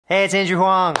Hey, it's Andrew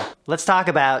Huang. Let's talk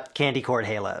about candy cord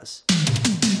halos.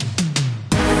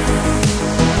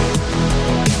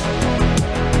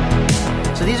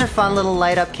 So these are fun little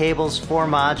light up cables for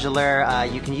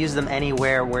modular. You can use them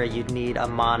anywhere where you'd need a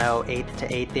mono 8th to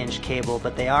 8th inch cable,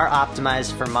 but they are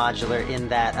optimized for modular in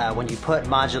that when you put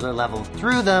modular level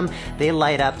through them, they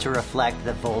light up to reflect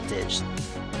the voltage.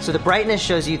 So the brightness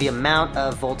shows you the amount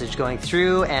of voltage going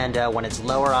through, and when it's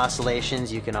lower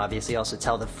oscillations, you can obviously also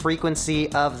tell the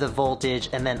frequency of the voltage,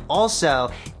 and then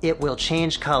also it will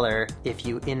change color if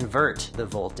you invert the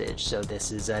voltage. So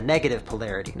this is a negative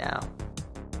polarity now.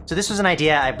 So this was an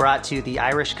idea I brought to the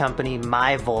Irish company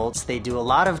myVolts. They do a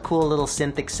lot of cool little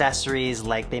synth accessories,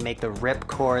 like they make the rip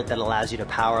cord that allows you to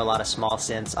power a lot of small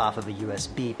synths off of a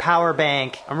USB power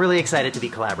bank. I'm really excited to be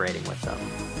collaborating with them.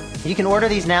 You can order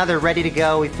these now, they're ready to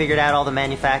go. We figured out all the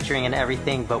manufacturing and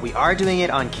everything, but we are doing it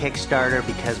on Kickstarter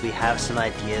because we have some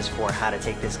ideas for how to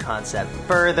take this concept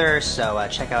further, so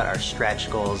check out our stretch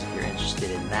goals if you're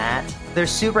interested in that. They're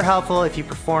super helpful if you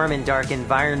perform in dark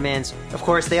environments. Of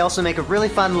course, they also make a really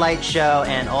fun light show,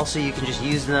 and also you can just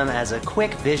use them as a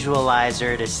quick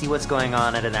visualizer to see what's going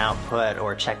on at an output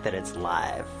or check that it's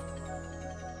live.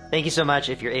 Thank you so much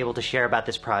if you're able to share about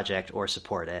this project or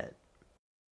support it.